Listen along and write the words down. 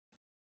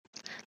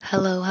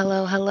Hello,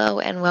 hello,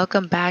 hello, and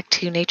welcome back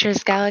to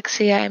Nature's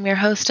Galaxy. I am your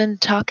host and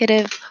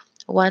talkative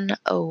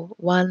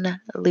 101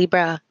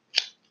 Libra.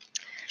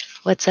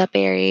 What's up,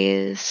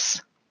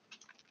 Aries?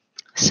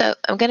 So,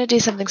 I'm going to do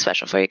something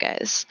special for you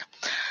guys.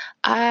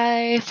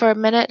 I, for a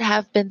minute,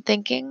 have been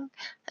thinking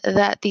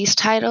that these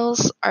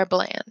titles are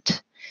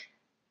bland.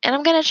 And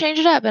I'm going to change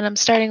it up, and I'm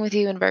starting with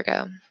you in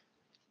Virgo.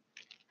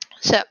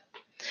 So,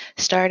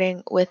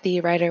 starting with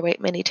the Rider-Waite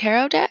Mini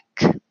Tarot deck,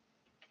 I'm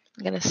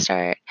going to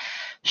start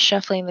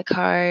shuffling the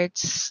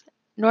cards.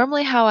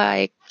 Normally how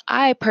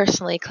I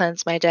personally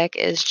cleanse my deck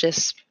is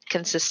just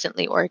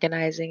consistently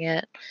organizing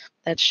it.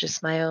 That's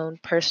just my own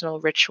personal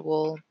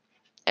ritual.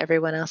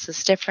 Everyone else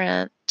is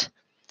different.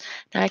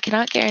 Now, I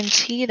cannot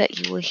guarantee that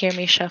you will hear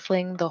me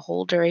shuffling the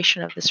whole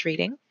duration of this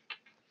reading,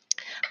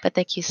 but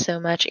thank you so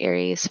much,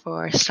 Aries,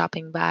 for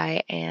stopping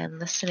by and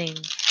listening.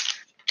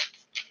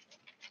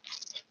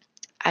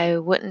 I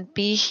wouldn't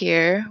be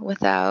here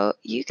without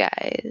you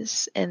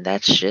guys, and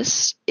that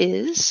just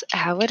is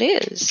how it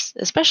is,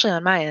 especially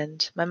on my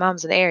end. My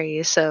mom's an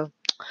Aries, so,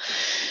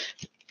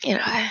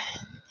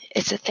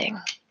 it's a thing.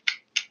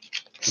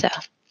 So,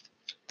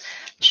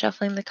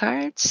 shuffling the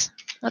cards.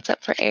 What's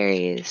up for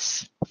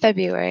Aries?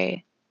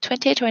 February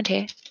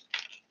 2020.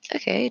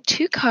 Okay,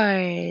 2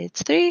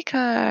 cards, 3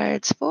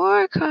 cards,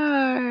 4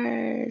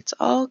 cards.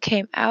 All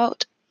came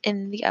out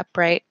in the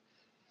upright.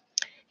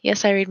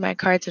 Yes, I read my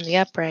cards in the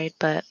upright,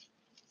 but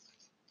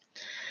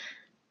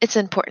it's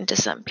important to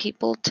some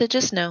people to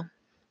just know.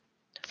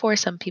 For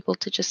some people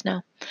to just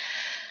know.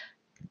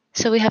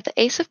 So we have the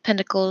Ace of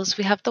Pentacles,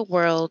 we have the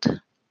World,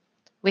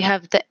 we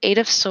have the 8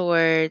 of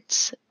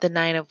Swords, the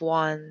 9 of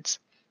Wands.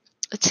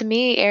 To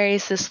me,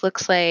 Aries, this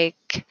looks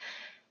like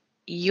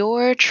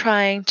you're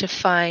trying to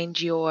find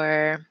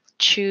your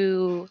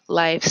true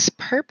life's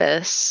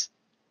purpose.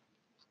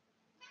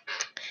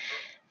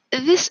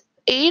 This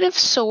 8 of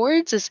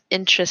Swords is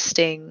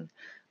interesting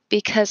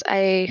because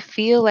I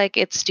feel like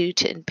it's due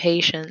to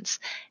impatience.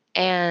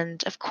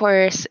 And of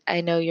course,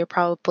 I know you're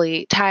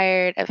probably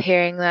tired of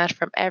hearing that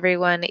from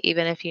everyone,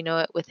 even if you know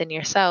it within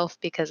yourself,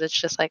 because it's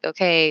just like,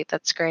 okay,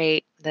 that's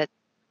great. That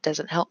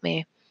doesn't help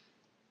me.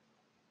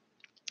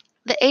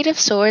 The 8 of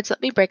Swords,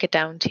 let me break it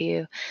down to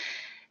you.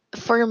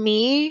 For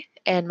me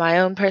and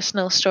my own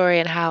personal story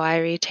and how I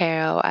read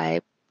tarot,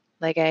 I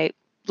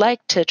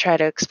like to try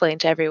to explain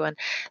to everyone.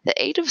 The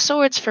 8 of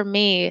Swords for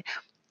me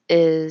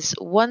is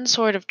one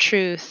sword of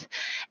truth,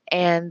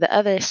 and the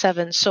other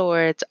 7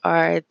 swords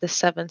are the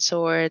 7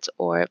 swords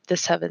or the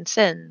 7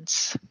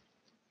 sins.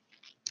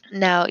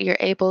 Now you're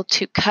able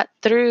to cut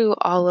through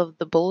all of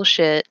the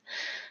bullshit.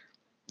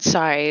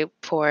 Sorry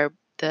for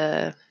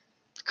the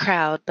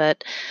crowd,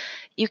 but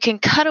you can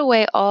cut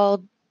away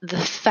all the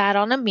fat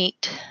on the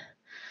meat.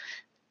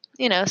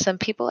 Some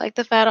people like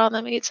the fat on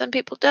the meat, some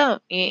people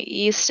don't.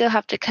 You still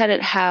have to cut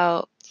it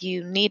how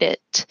you need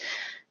it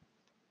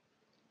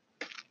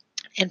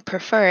and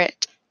prefer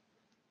it.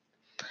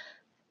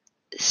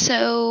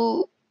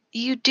 So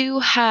you do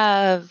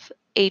have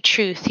a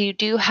truth, you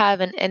do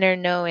have an inner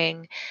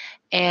knowing,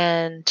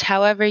 and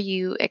however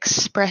you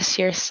express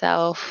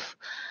yourself,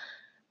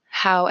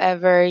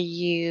 however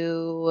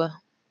you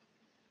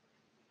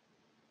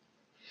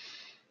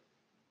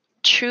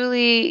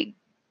truly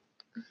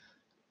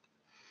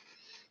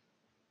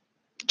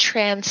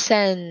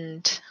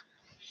transcend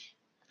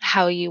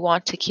how you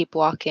want to keep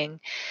walking.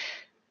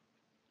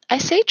 I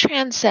say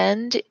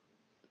transcend,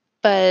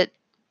 but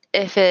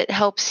if it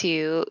helps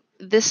you,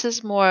 this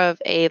is more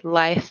of a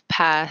life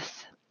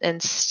path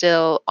and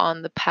still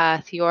on the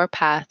path, your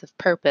path of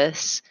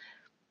purpose.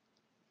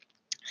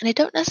 And I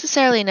don't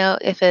necessarily know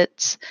if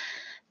it's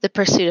the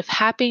pursuit of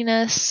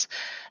happiness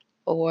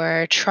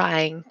or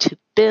trying to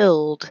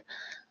build,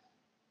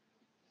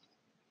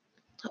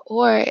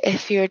 or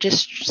if you're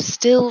just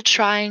still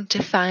trying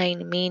to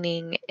find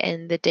meaning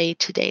in the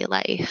day-to-day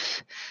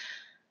life.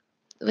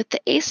 With the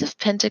Ace of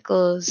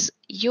Pentacles,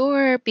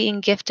 you're being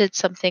gifted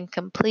something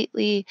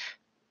completely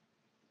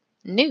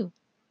new.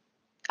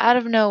 Out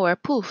of nowhere,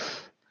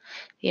 poof.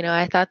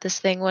 I thought this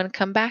thing wouldn't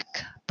come back.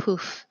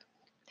 Poof.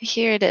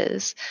 Here it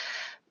is.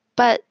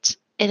 But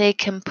in a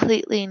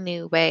completely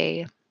new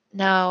way.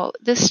 Now,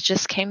 this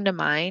just came to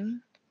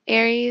mind,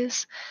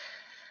 Aries.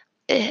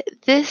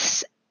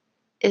 This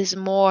is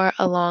more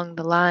along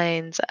the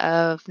lines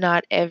of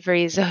not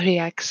every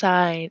zodiac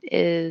sign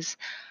is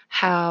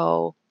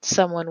how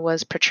someone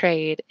was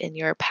portrayed in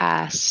your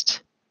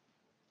past.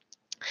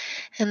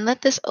 And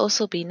let this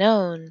also be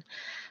known,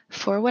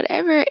 for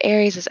whatever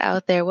Aries is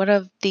out there, one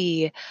of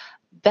the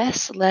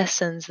best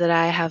lessons that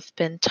I have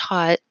been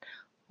taught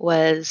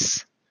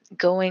was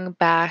going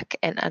back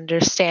and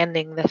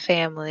understanding the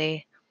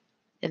family.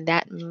 And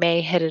that may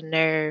hit a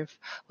nerve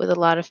with a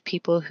lot of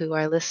people who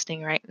are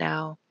listening right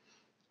now.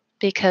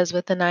 Because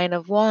with the 9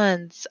 of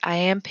Wands, I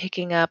am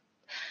picking up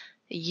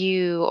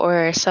you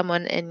or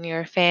someone in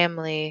your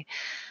family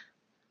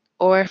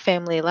or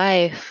family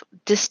life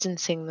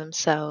distancing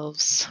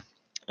themselves,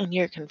 and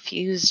you're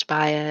confused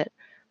by it.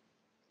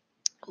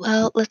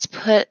 Well, let's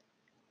put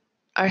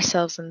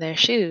ourselves in their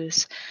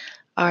shoes.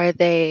 Are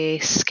they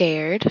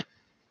scared?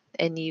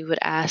 And you would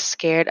ask,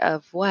 scared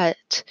of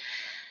what?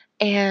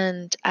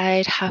 And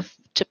I'd have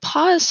to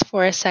pause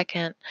for a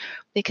second,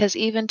 because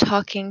even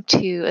talking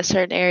to a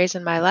certain Aries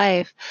in my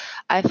life,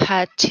 I've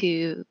had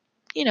to,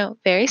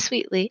 very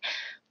sweetly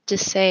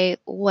just say,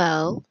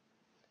 well,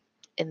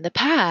 in the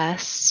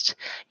past,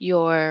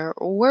 your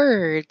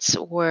words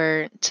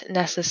weren't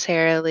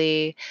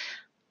necessarily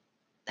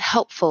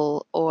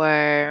helpful,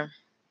 or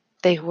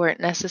they weren't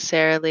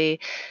necessarily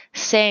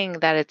saying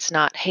that it's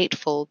not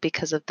hateful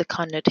because of the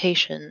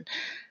connotation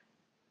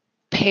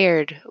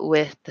paired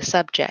with the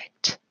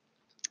subject.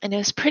 And it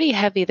was pretty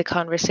heavy, the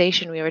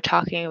conversation we were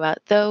talking about,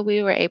 though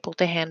we were able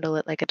to handle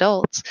it like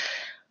adults.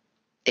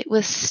 It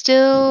was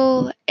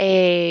still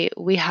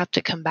we have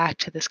to come back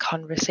to this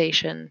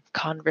conversation.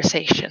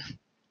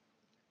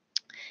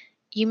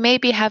 You may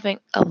be having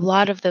a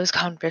lot of those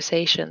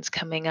conversations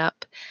coming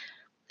up,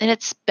 and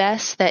it's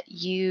best that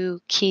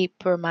you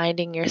keep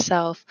reminding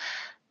yourself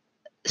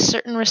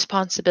certain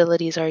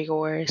responsibilities are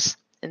yours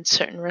and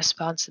certain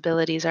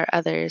responsibilities are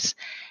others.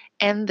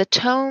 And the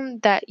tone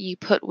that you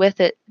put with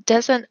it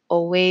doesn't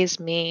always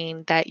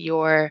mean that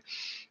you're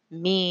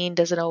mean,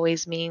 doesn't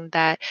always mean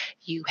that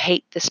you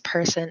hate this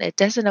person. It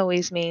doesn't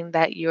always mean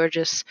that you're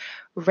just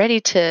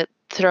ready to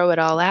throw it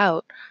all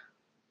out.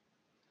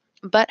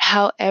 But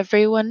how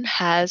everyone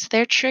has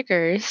their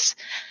triggers,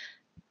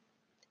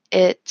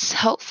 it's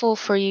helpful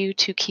for you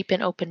to keep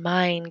an open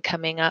mind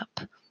coming up.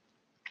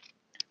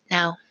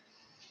 Now,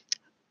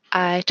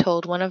 I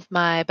told one of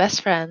my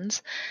best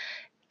friends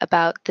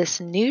about this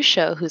new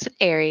show who's an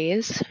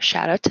Aries.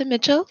 Shout out to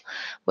Mitchell.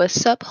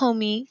 What's up,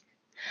 homie?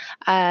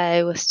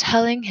 I was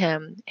telling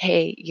him,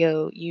 hey,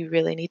 yo, you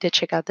really need to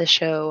check out this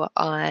show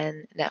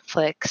on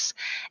Netflix.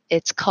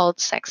 It's called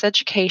Sex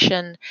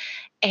Education.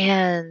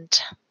 And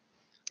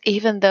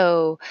even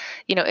though,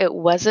 it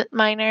wasn't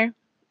minor,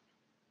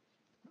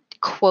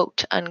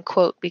 quote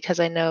unquote, because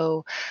I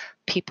know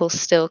people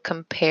still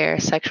compare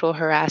sexual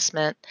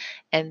harassment,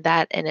 and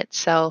that in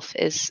itself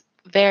is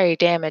very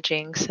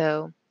damaging.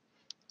 So,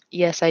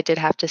 yes, I did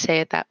have to say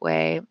it that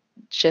way,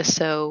 just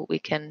so we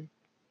can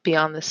be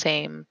on the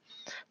same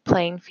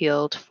playing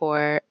field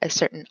for a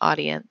certain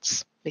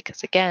audience.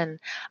 Because again,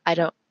 I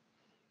don't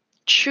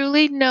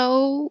truly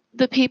know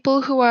the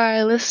people who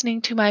are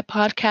listening to my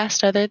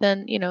podcast other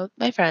than,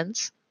 my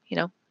friends,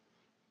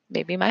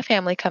 maybe my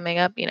family coming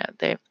up,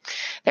 they're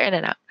in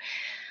and out.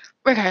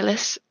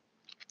 Regardless,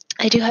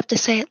 I do have to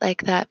say it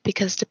like that,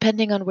 because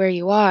depending on where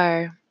you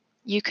are,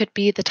 you could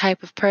be the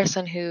type of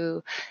person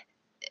who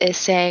is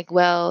saying,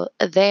 well,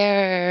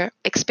 their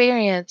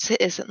experience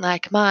isn't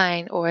like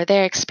mine, or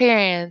their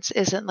experience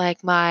isn't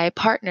like my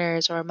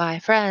partner's or my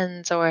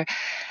friends, or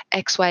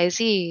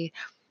XYZ,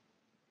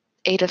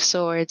 Eight of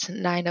Swords,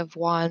 Nine of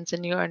Wands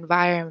in your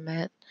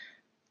environment.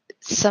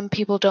 Some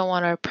people don't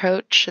want to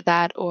approach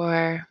that,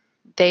 or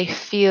they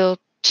feel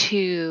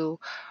too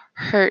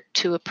hurt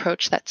to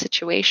approach that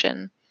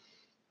situation.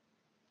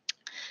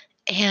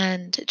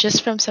 And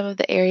just from some of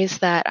the areas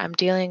that I'm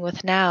dealing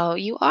with now,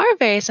 you are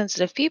very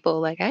sensitive people.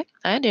 Like I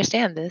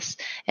understand this.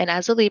 And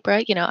as a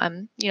Libra,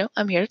 I'm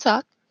here to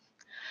talk.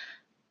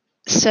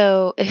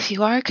 So if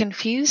you are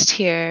confused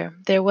here,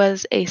 there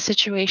was a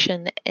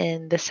situation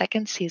in the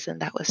second season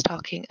that was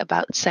talking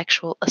about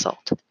sexual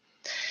assault,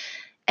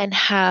 and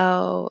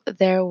how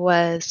there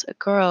was a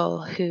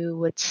girl who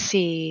would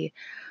see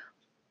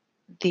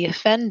the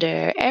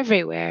offender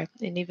everywhere.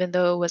 And even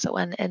though it was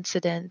one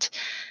incident,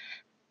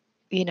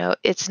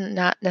 it's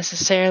not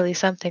necessarily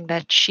something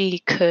that she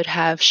could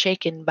have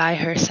shaken by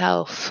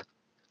herself.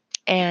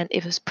 And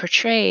it was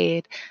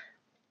portrayed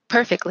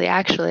perfectly,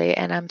 actually.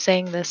 And I'm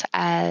saying this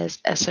as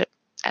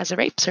a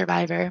rape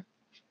survivor.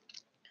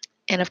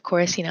 And of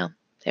course,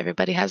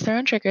 everybody has their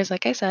own triggers,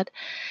 like I said.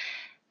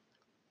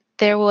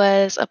 There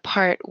was a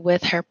part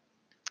with her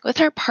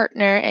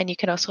partner, and you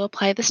can also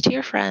apply this to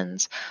your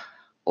friends,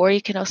 or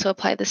you can also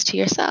apply this to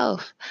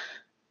yourself.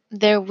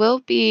 There will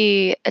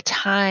be a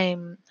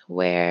time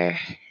where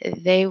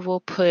they will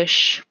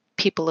push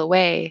people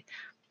away,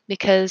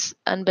 because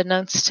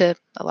unbeknownst to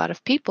a lot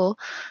of people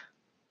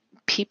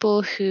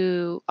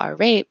who are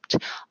raped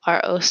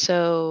are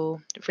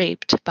also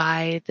raped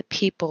by the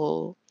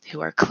people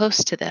who are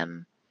close to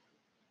them.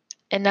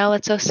 And now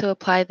let's also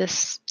apply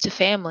this to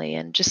family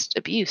and just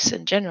abuse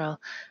in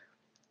general.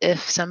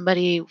 If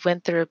somebody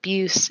went through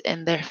abuse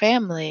in their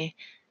family,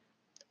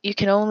 you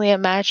can only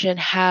imagine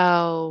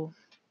how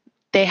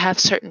they have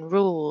certain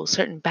rules,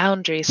 certain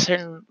boundaries,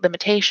 certain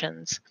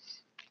limitations.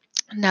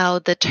 Now,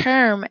 the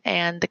term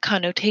and the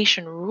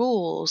connotation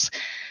rules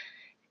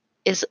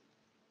is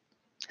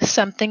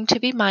something to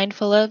be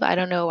mindful of. I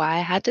don't know why I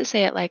had to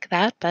say it like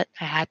that, but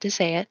I had to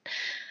say it.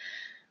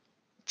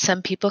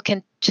 Some people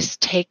can just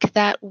take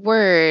that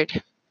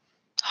word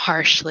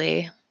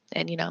harshly,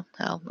 and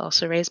I'll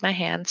also raise my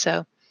hand.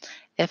 So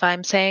if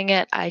I'm saying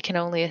it, I can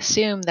only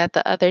assume that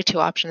the other two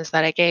options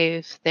that I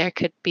gave, there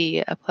could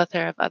be a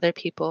plethora of other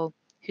people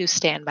who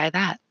stand by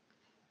that.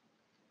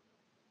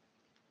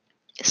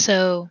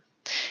 So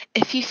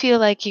If you feel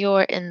like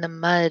you're in the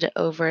mud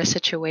over a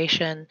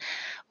situation,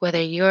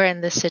 whether you're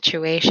in this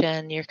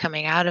situation, you're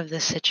coming out of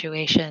this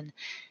situation,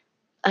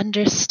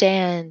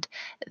 understand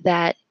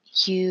that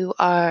you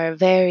are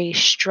very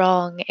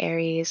strong,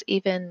 Aries,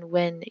 even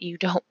when you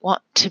don't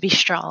want to be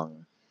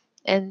strong.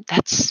 And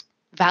that's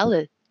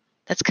valid.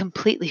 That's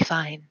completely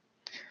fine.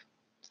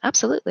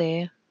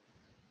 Absolutely.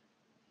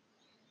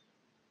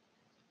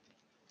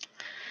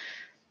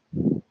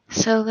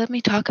 So let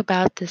me talk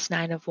about this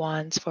Nine of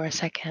Wands for a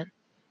second.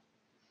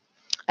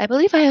 I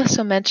believe I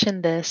also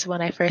mentioned this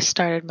when I first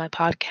started my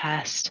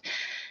podcast.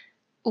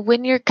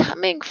 When you're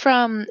coming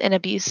from an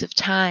abusive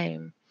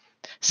time,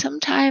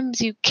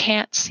 sometimes you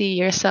can't see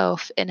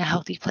yourself in a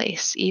healthy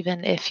place,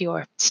 even if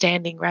you're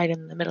standing right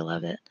in the middle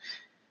of it.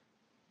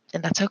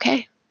 And that's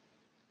okay.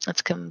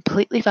 That's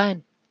completely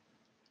fine.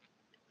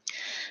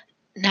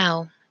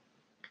 Now,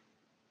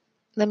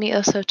 let me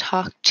also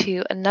talk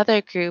to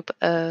another group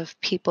of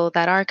people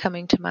that are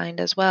coming to mind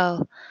as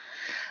well.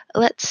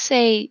 Let's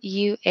say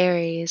you,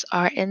 Aries,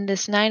 are in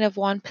this Nine of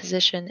Wands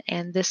position,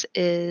 and this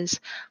is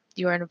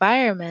your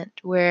environment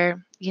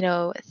where,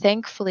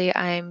 thankfully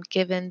I'm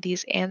given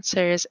these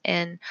answers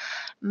in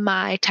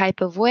my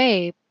type of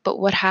way. But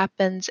what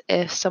happens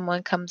if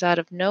someone comes out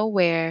of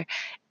nowhere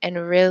and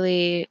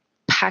really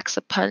packs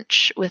a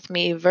punch with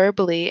me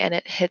verbally and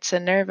it hits a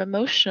nerve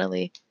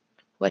emotionally?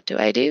 What do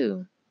I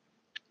do?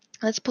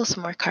 Let's pull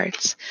some more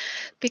cards,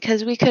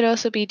 because we could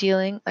also be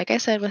dealing, like I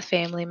said, with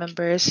family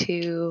members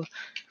who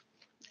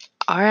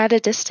are at a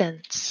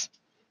distance.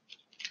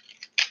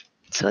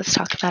 So let's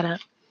talk about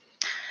it.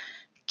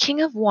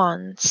 King of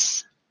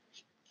Wands.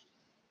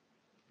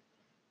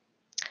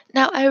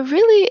 Now, I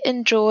really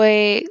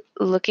enjoy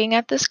looking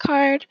at this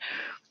card.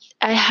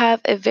 I have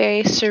a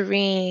very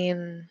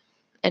serene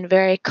and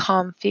very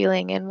calm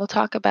feeling, and we'll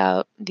talk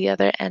about the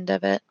other end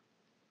of it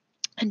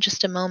in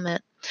just a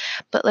moment.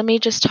 But let me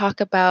just talk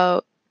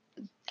about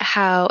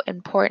how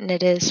important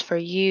it is for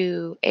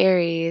you,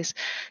 Aries,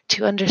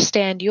 to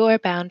understand your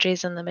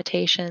boundaries and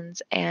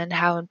limitations, and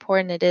how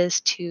important it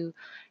is to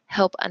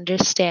help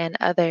understand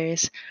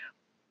others.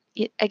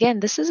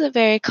 Again, this is a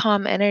very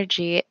calm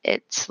energy.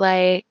 It's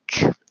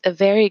like a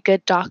very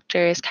good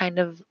doctor is kind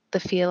of the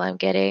feel I'm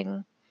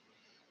getting.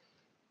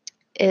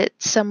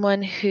 It's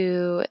someone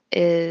who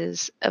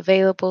is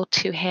available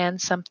to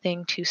hand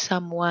something to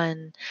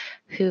someone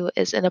who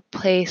is in a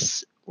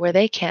place where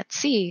they can't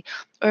see.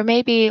 Or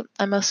maybe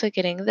I'm also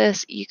getting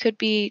this, you could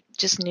be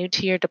just new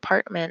to your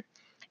department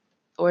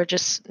or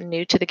just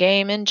new to the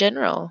game in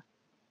general.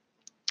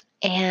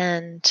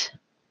 And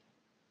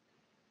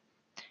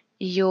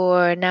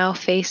you're now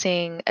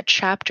facing a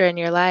chapter in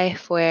your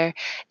life where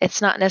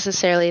it's not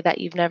necessarily that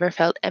you've never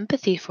felt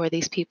empathy for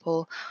these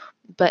people,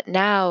 but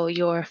now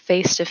you're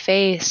face to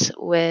face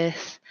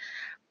with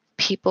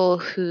people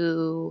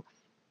who,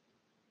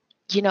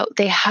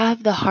 they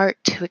have the heart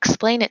to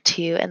explain it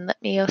to you. And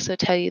let me also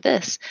tell you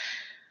this,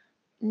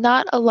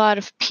 not a lot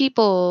of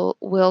people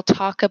will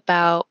talk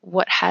about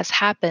what has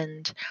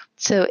happened.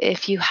 So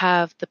if you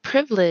have the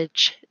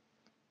privilege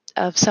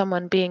of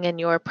someone being in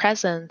your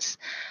presence,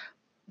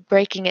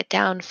 breaking it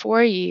down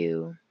for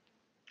you,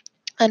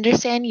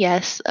 understand,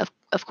 yes,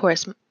 of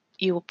course,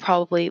 you will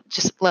probably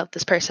just love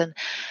this person,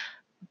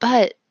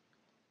 but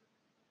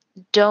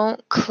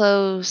don't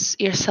close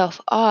yourself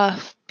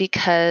off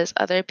because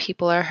other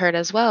people are hurt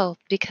as well.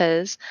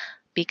 Because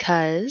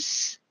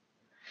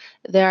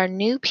there are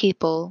new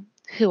people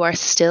who are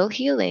still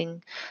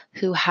healing,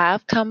 who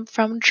have come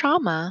from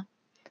trauma,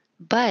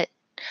 but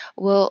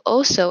will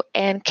also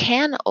and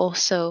can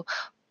also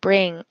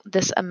bring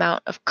this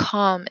amount of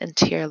calm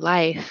into your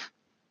life.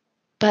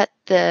 But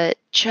the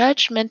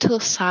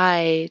judgmental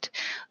side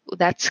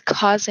that's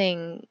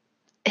causing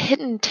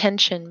hidden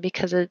tension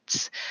because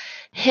it's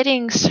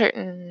hitting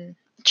certain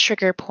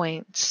trigger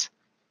points.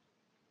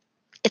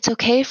 It's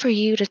okay for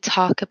you to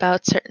talk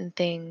about certain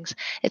things.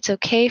 It's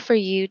okay for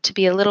you to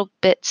be a little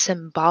bit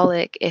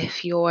symbolic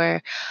if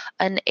you're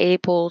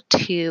unable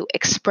to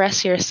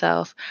express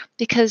yourself,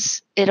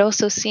 because it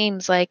also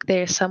seems like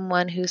there's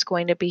someone who's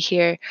going to be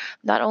here.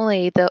 Not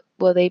only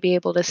will they be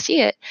able to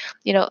see it,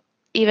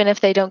 even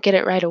if they don't get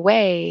it right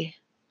away,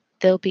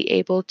 they'll be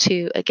able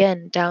to,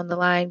 again, down the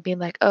line, being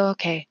like, oh,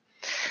 okay,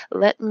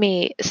 let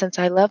me, since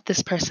I love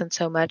this person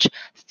so much,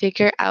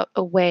 figure out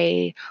a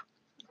way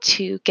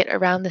to get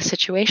around the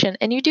situation.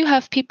 And you do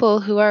have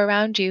people who are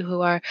around you who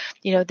are,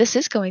 this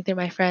is going through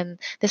my friend.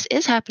 This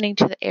is happening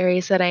to the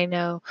Aries that I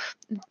know.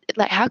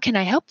 Like, how can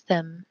I help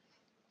them?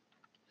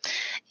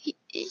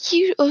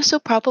 You also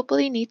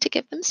probably need to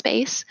give them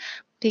space,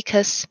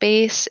 because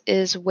space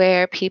is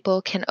where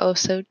people can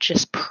also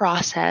just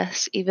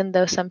process, even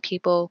though some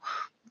people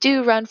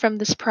do run from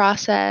this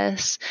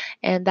process,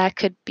 and that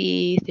could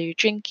be through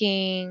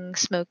drinking,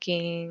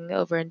 smoking,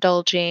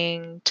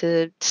 overindulging,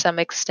 to some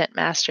extent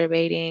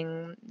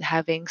masturbating,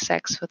 having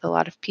sex with a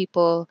lot of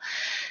people,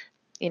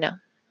 you know,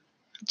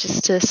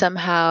 just to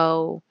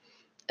somehow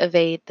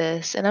evade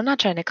this. And I'm not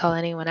trying to call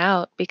anyone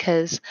out,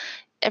 because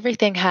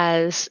everything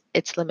has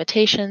its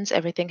limitations,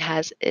 everything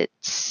has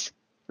its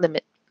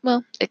limit.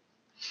 Well,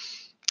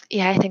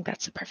 yeah, I think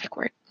that's the perfect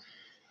word.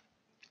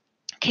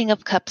 King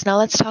of Cups. Now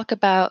let's talk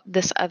about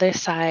this other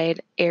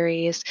side,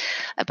 Aries,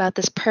 about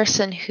this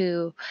person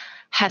who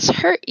has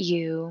hurt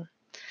you.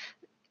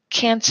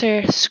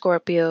 Cancer,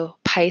 Scorpio,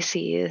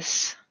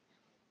 Pisces.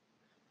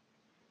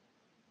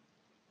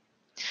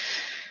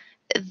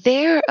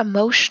 Their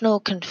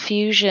emotional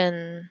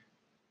confusion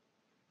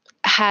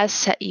has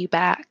set you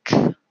back.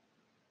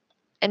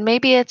 And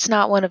maybe it's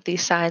not one of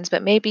these signs,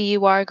 but maybe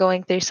you are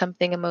going through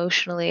something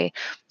emotionally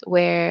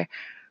where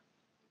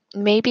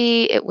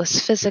maybe it was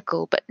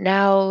physical, but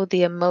now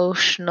the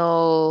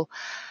emotional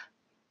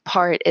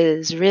part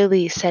is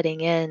really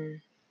setting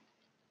in.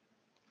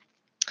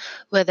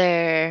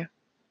 Whether,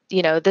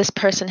 this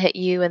person hit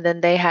you and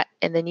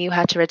then you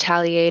had to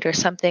retaliate or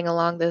something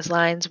along those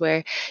lines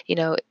where, you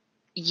know,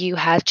 you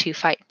had to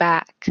fight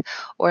back,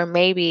 or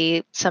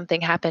maybe something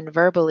happened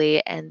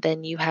verbally and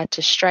then you had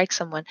to strike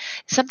someone,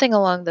 something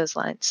along those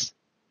lines.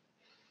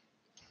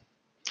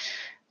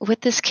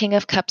 With this King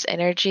of Cups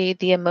energy,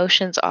 the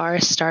emotions are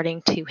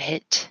starting to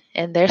hit,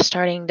 and they're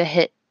starting to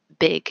hit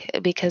big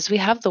because we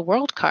have the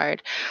World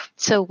card.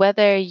 So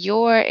whether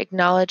you're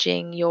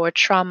acknowledging your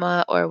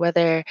trauma or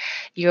whether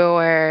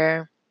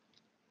you're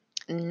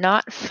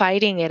not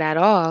fighting it at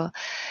all,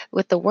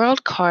 with the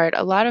World card,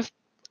 a lot of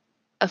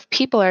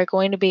people are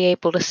going to be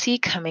able to see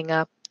coming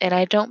up. And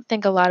I don't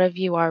think a lot of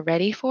you are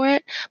ready for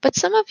it, but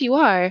some of you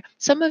are.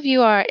 Some of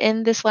you are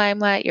in this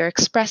limelight. You're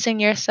expressing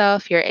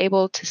yourself. You're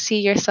able to see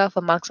yourself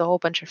amongst a whole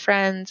bunch of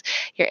friends.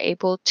 You're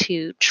able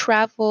to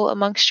travel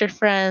amongst your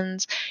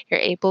friends. You're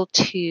able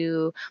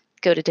to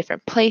go to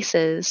different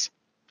places.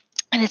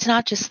 And it's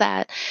not just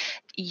that.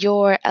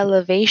 Your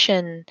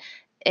elevation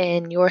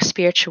in your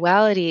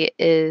spirituality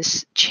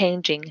is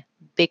changing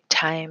big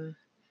time,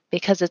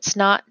 because it's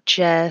not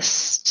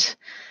just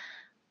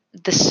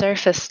the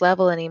surface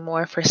level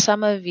anymore. For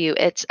some of you,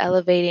 it's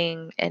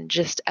elevating and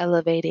just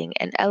elevating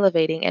and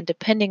elevating. And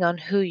depending on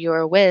who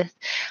you're with,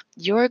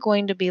 you're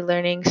going to be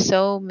learning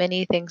so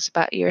many things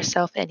about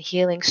yourself and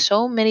healing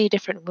so many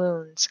different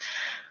wounds.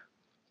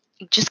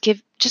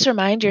 Just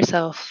remind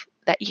yourself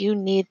that you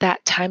need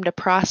that time to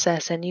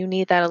process and you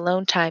need that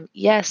alone time.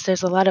 Yes,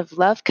 there's a lot of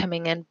love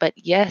coming in, but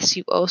yes,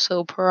 you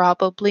also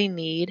probably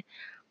need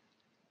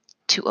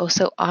to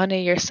also honor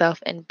yourself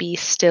and be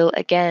still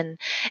again.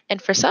 And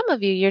for some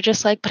of you, you're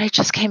just like, but I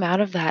just came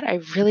out of that.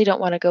 I really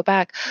don't want to go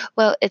back.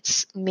 Well,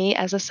 it's me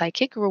as a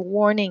psychic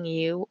warning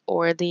you,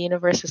 or the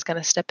universe is going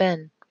to step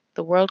in.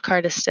 The World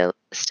card is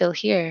still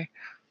here.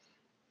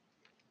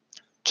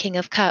 King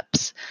of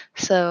Cups.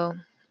 So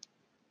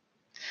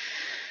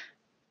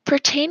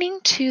pertaining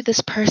to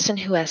this person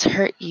who has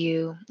hurt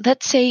you,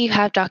 let's say you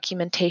have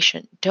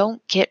documentation.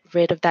 Don't get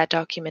rid of that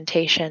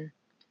documentation.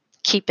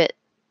 Keep it.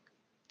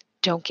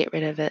 Don't get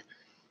rid of it.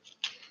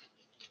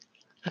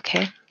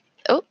 Okay.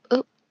 Oh,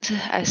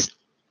 I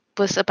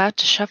was about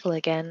to shuffle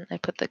again. I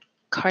put the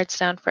cards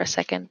down for a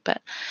second, but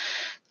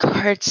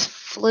cards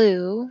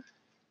flew.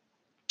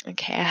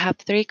 Okay, I have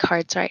 3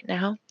 cards right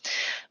now.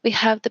 We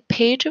have the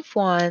Page of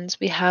Wands,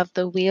 we have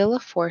the Wheel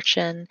of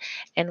Fortune,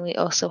 and we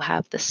also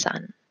have the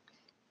Sun.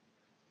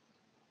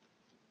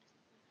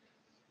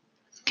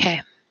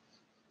 Okay.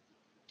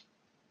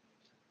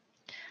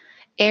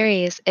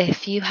 Aries,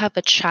 if you have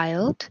a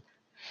child,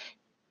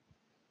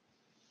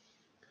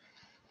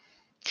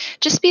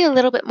 just be a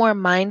little bit more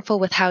mindful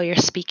with how you're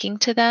speaking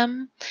to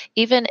them.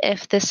 Even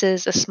if this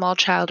is a small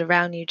child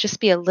around you, just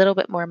be a little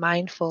bit more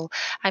mindful.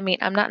 I mean,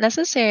 I'm not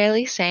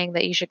necessarily saying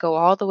that you should go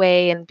all the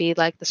way and be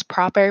like this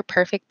proper,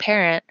 perfect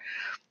parent.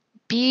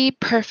 Be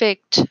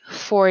perfect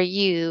for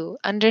you.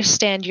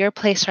 Understand your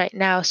place right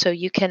now so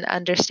you can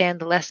understand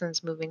the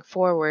lessons moving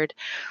forward.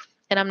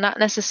 And I'm not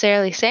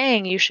necessarily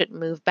saying you should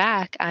move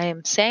back. I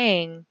am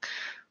saying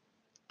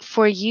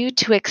for you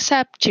to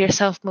accept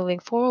yourself moving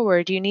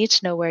forward, you need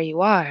to know where you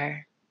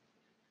are.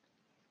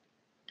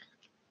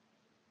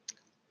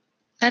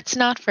 That's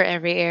not for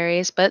every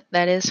Aries, but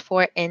that is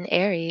for in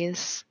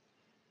Aries.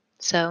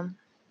 So,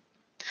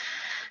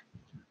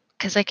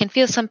 because I can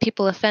feel some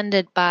people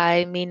offended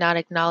by me not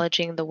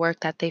acknowledging the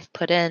work that they've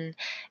put in,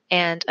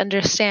 and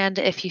understand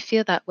if you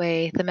feel that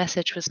way, the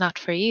message was not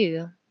for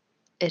you.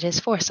 It is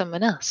for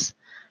someone else.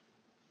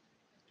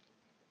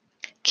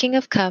 King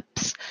of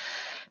Cups,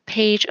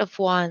 Page of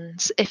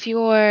Wands. If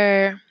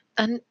you're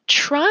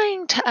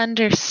trying to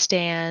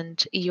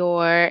understand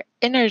your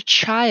inner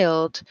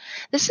child,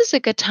 this is a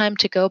good time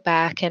to go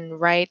back and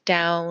write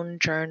down,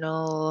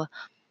 journal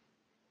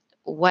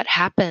what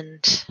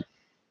happened.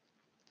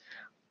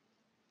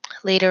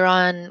 Later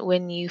on,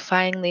 when you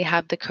finally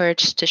have the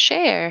courage to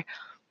share,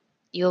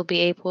 you'll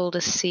be able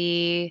to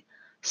see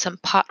some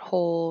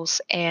potholes,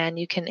 and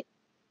you can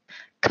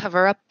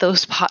cover up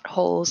those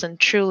potholes and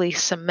truly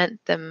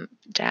cement them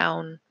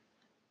down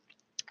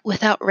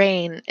without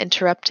rain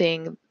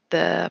interrupting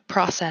the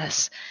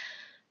process.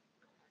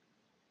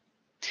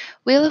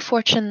 Wheel of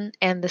Fortune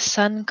and the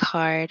Sun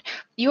card,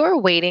 you're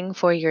waiting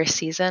for your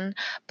season,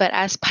 but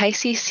as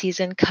Pisces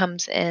season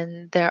comes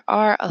in, there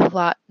are a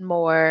lot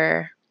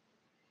more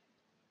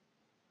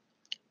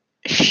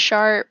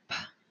sharp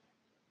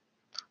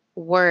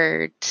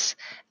words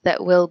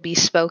that will be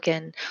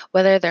spoken,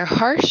 whether they're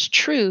harsh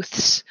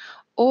truths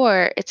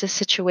or it's a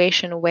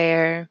situation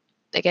where,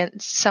 again,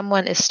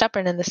 someone is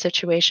stubborn in the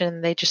situation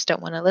and they just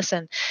don't want to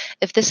listen.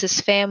 If this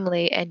is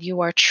family and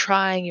you are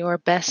trying your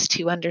best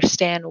to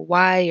understand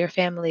why your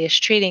family is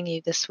treating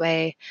you this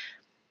way,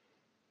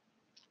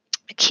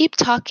 keep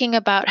talking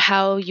about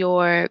how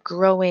you're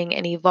growing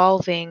and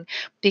evolving,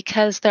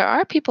 because there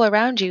are people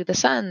around you, the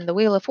sun, the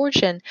wheel of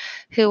fortune,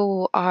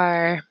 who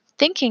are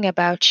thinking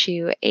about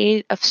you.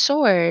 Eight of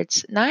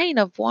Swords, Nine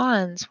of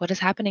Wands. What is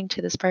happening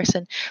to this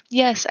person?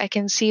 Yes, I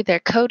can see they're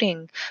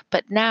coding,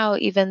 but now,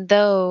 even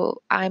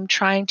though I'm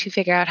trying to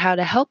figure out how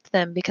to help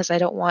them because I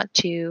don't want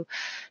to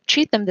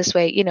treat them this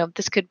way,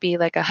 this could be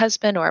like a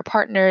husband or a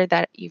partner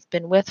that you've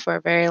been with for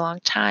a very long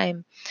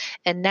time,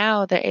 and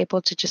now they're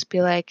able to just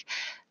be like,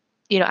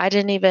 I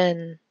didn't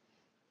even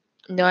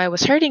know I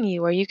was hurting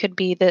you, or you could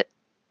be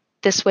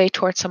this way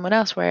towards someone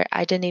else where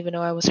I didn't even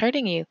know I was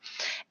hurting you.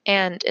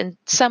 And in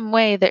some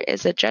way, there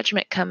is a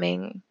judgment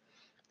coming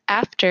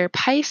after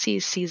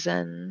Pisces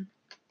season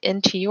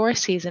into your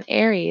season,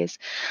 Aries.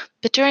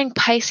 But during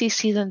Pisces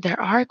season, there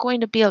are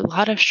going to be a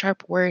lot of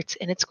sharp words,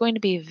 and it's going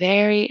to be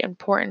very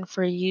important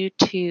for you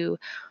to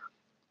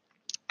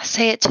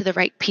say it to the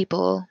right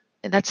people.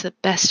 And that's the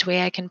best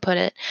way I can put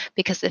it.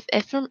 Because if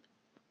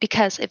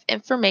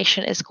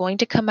information is going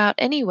to come out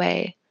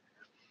anyway,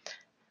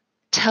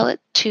 tell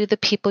it to the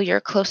people you're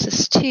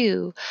closest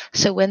to.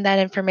 So when that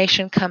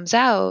information comes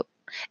out,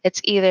 it's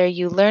either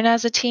you learn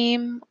as a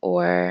team,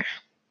 or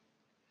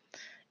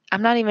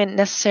I'm not even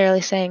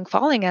necessarily saying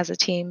falling as a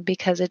team,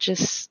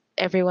 because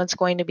everyone's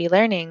going to be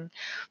learning.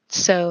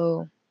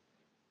 So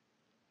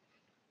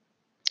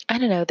I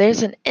don't know,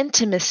 there's an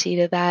intimacy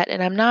to that,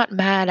 and I'm not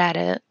mad at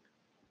it.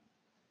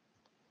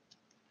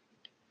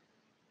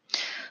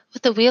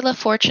 With the Wheel of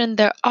Fortune,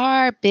 there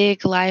are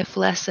big life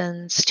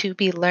lessons to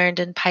be learned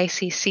in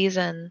Pisces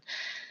season.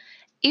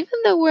 Even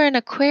though we're in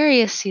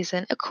Aquarius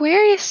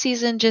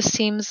season just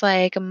seems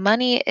like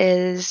money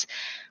is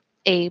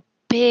a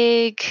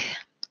big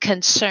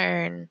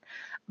concern,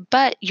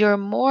 but you're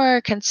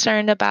more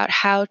concerned about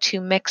how to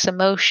mix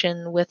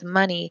emotion with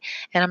money,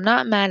 and I'm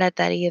not mad at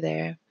that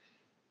either.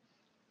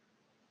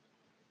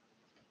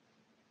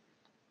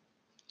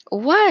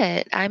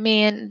 What? I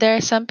mean, there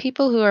are some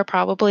people who are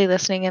probably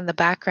listening in the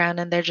background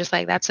and they're just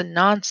like, that's a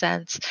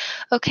nonsense.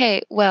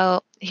 Okay,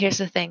 well, here's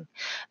the thing.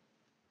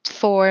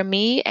 For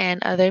me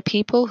and other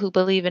people who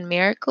believe in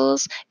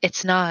miracles,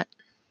 it's not.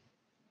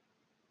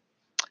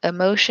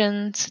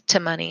 Emotions to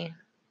money.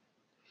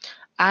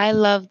 I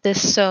love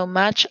this so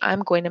much, I'm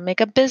going to make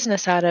a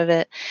business out of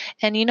it.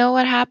 And you know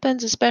what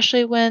happens,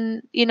 especially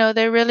when,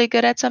 they're really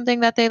good at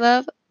something that they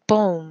love?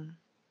 Boom.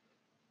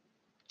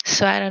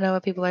 So I don't know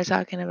what people are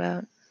talking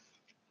about.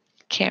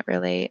 Can't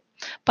relate.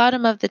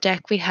 Bottom of the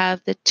deck, we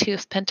have the Two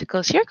of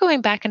Pentacles. You're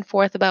going back and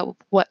forth about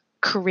what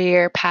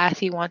career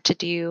path you want to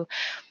do.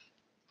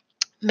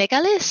 Make a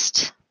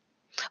list.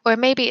 Or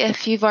maybe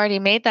if you've already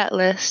made that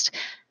list,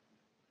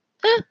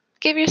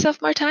 give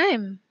yourself more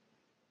time.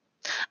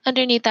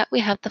 Underneath that, we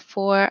have the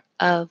Four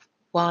of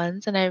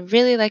Wands, and I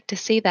really like to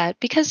see that,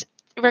 because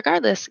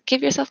regardless,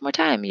 give yourself more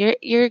time.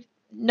 You're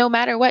no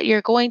matter what,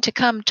 you're going to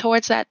come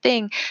towards that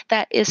thing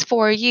that is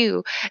for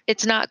you.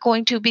 It's not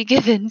going to be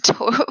given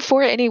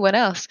for anyone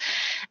else.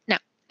 Now,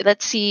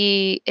 let's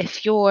see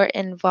if you're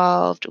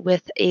involved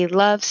with a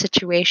love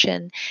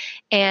situation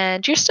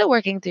and you're still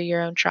working through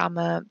your own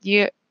trauma.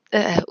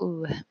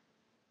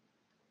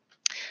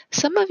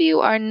 Some of you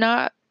are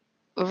not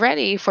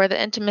ready for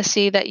the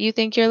intimacy that you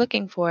think you're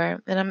looking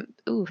for. And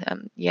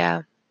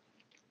yeah,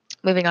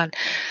 moving on.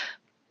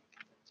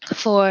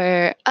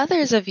 For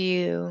others of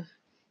you,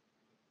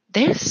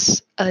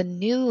 there's a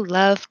new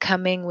love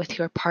coming with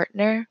your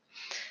partner,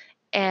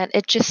 and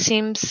it just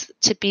seems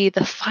to be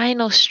the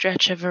final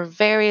stretch of a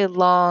very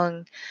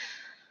long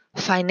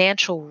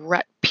financial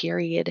rut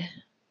period.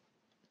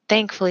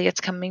 Thankfully,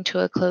 it's coming to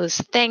a close.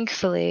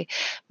 Thankfully,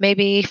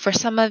 maybe for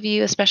some of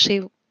you,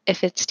 especially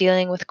if it's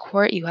dealing with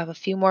court, you have a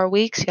few more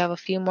weeks, you have a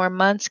few more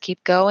months.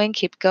 Keep going,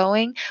 keep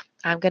going.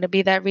 I'm going to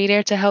be that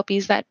reader to help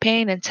ease that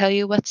pain and tell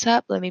you what's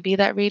up. Let me be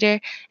that reader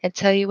and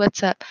tell you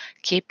what's up.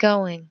 Keep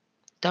going.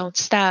 Don't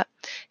stop.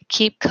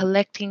 Keep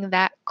collecting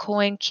that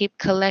coin. Keep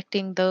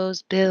collecting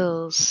those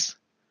bills.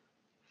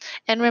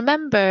 And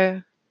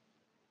remember,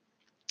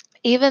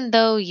 even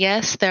though,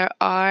 yes, there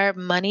are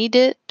money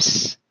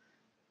dips,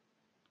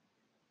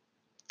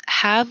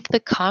 have the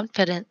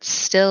confidence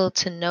still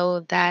to know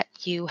that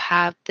you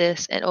have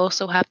this, and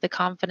also have the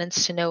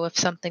confidence to know if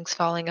something's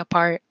falling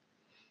apart,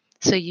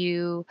 so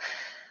you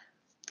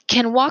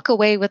can walk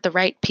away with the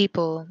right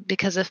people.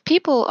 Because if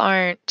people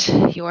aren't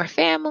your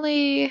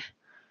family,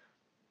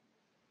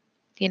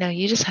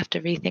 you just have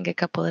to rethink a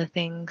couple of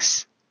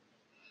things.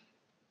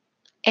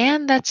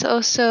 And that's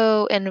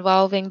also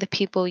involving the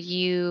people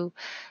you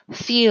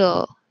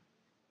feel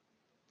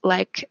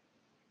like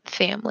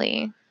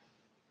family,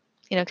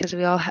 because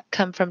we all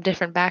come from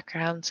different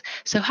backgrounds.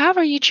 So how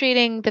are you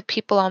treating the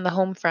people on the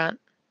home front?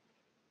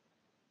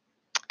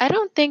 I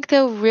don't think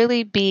they'll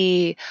really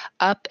be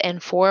up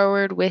and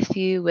forward with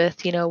you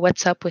with,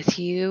 what's up with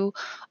you.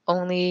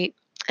 Only,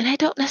 and I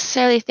don't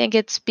necessarily think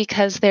it's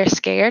because they're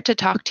scared to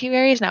talk to you,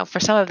 Aries. Now,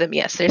 for some of them,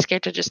 yes, they're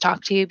scared to just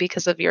talk to you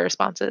because of your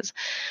responses.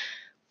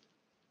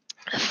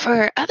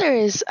 For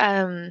others,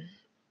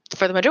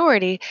 for the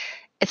majority,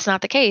 it's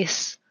not the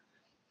case.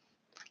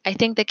 I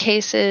think the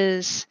case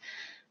is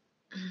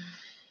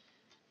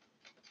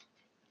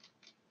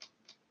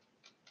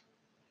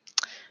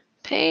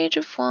Page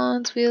of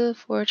Wands, Wheel of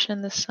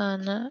Fortune, the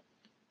Sun,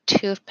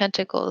 Two of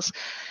Pentacles.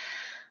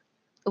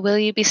 Will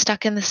you be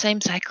stuck in the same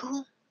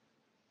cycle?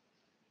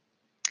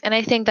 And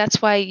I think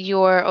that's why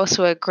you're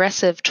also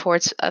aggressive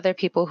towards other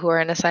people who are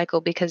in a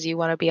cycle, because you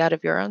want to be out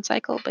of your own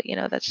cycle. But,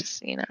 that's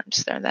just, I'm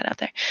just throwing that out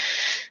there.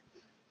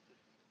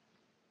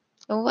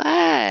 What?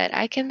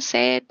 I can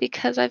say it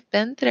because I've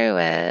been through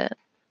it.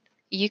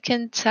 You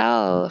can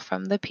tell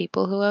from the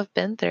people who have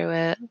been through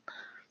it,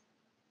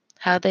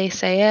 how they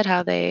say it,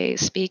 how they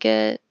speak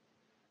it.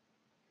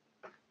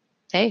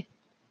 Hey,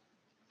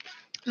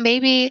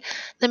 maybe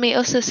let me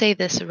also say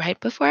this right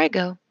before I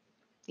go.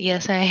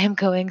 Yes, I am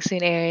going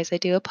soon, Aries. I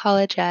do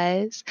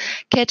apologize.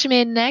 Catch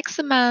me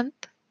next month.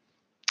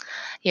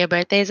 Your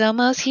birthday's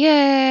almost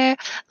here.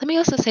 Let me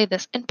also say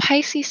this. In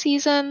Pisces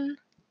season,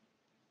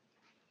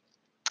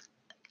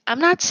 I'm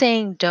not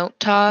saying don't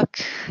talk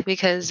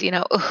because,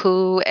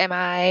 who am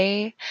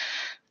I?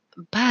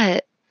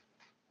 But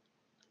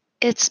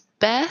it's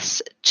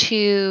best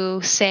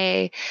to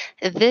say,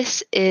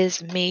 this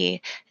is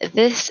me.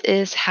 This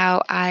is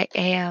how I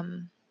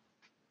am.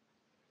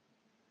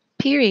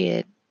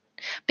 Period.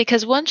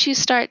 Because once you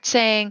start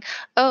saying,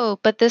 oh,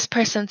 but this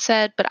person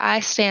said, but I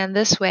stand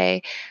this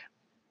way,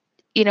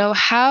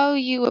 how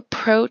you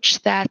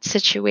approach that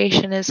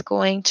situation is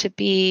going to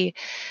be,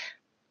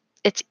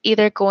 it's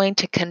either going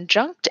to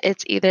conjunct,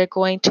 it's either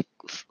going to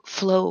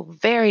flow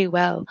very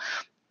well,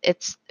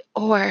 it's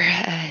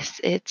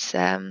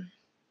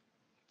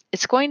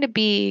going to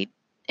be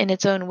in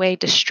its own way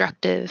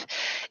destructive.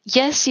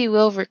 Yes, you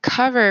will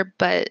recover,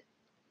 but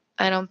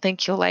I don't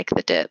think you'll like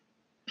the dip,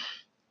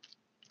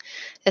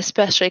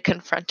 especially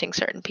confronting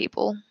certain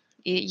people.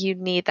 You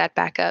need that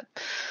backup.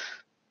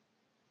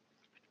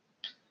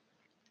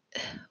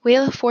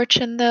 Wheel of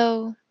Fortune,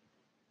 though,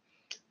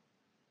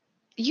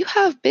 you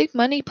have big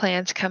money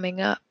plans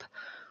coming up,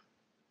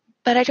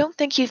 but I don't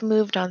think you've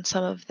moved on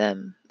some of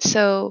them.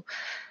 So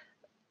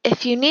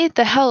if you need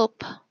the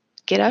help,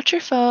 get out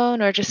your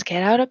phone or just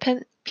get out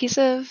a piece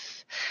of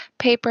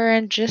paper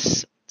and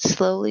just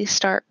slowly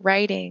start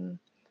writing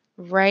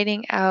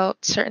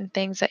out certain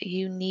things that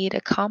you need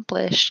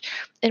accomplished.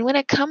 And when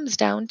it comes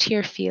down to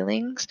your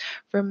feelings,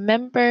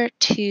 remember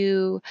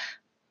to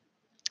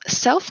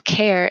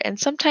self-care. And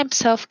sometimes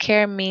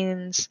self-care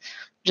means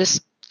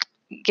just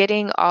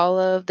getting all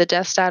of the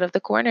dust out of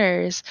the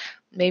corners.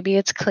 Maybe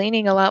it's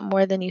cleaning a lot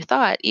more than you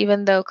thought.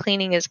 Even though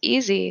cleaning is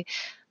easy,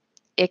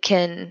 it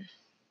can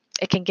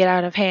get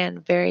out of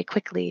hand very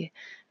quickly,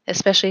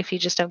 especially if you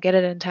just don't get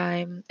it in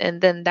time. And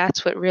then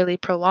that's what really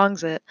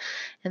prolongs it.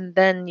 And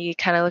then you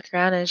kind of look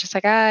around and it's just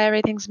like,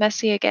 everything's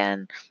messy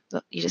again.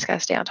 Well, you just got to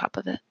stay on top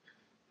of it.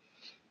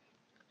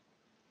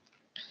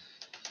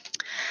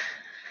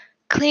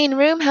 Clean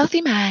room,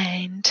 healthy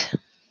mind.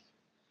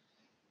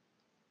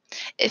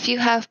 If you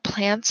have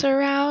plants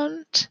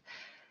around,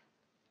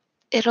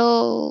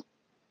 it'll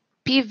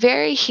be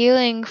very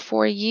healing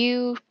for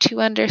you to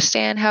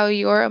understand how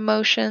your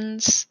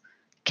emotions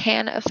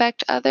can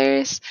affect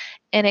others.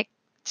 And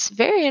it's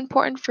very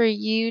important for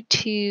you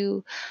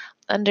to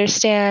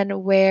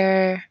understand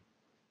where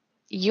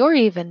you're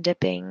even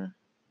dipping,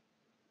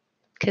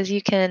 because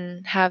you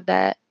can have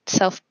that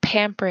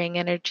self-pampering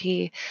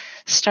energy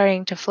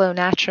starting to flow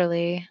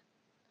naturally.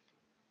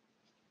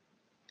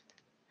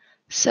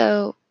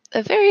 So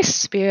a very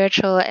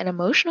spiritual and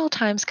emotional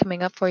time's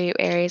coming up for you,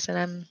 Aries,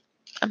 and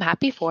I'm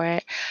happy for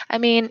it. I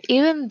mean,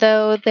 even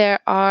though there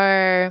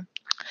are,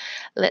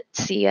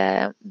 let's see,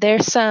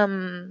 there's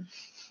some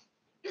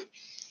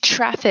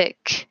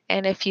traffic,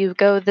 and if you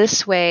go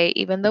this way,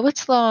 even though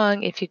it's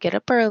long, if you get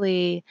up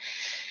early,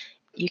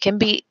 you can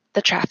beat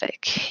the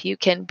traffic. You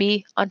can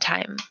be on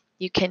time.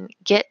 You can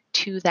get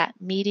to that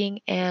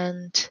meeting,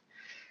 and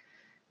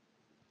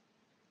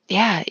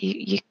yeah,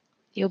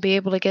 you'll be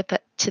able to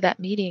get to that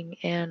meeting.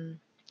 And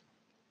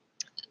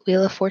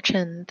Wheel of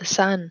Fortune, the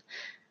Sun,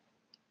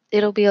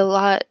 it'll be a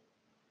lot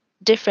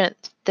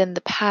different than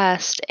the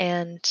past,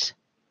 and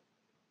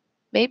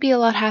maybe a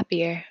lot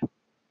happier,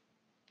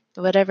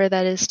 whatever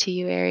that is to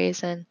you,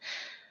 Aries. And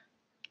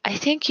I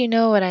think you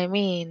know what I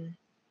mean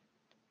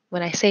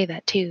when I say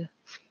that too.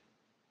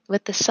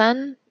 With the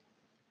Sun,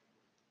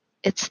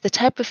 it's the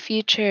type of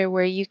future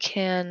where you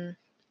can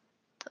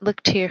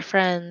look to your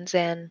friends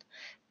and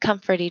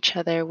comfort each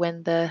other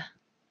when the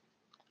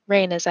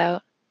rain is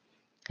out,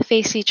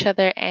 face each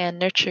other and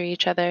nurture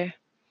each other.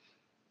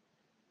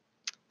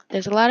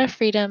 There's a lot of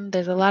freedom,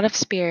 there's a lot of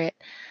spirit.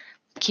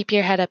 Keep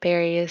your head up,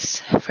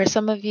 Aries. For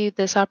some of you,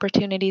 this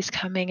opportunity is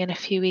coming in a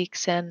few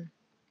weeks, and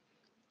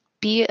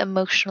be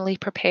emotionally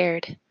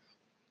prepared,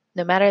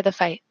 no matter the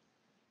fight.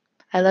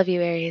 I love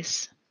you,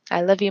 Aries.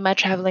 I love you, my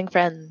traveling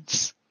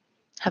friends.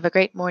 Have a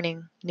great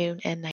morning, noon, and night.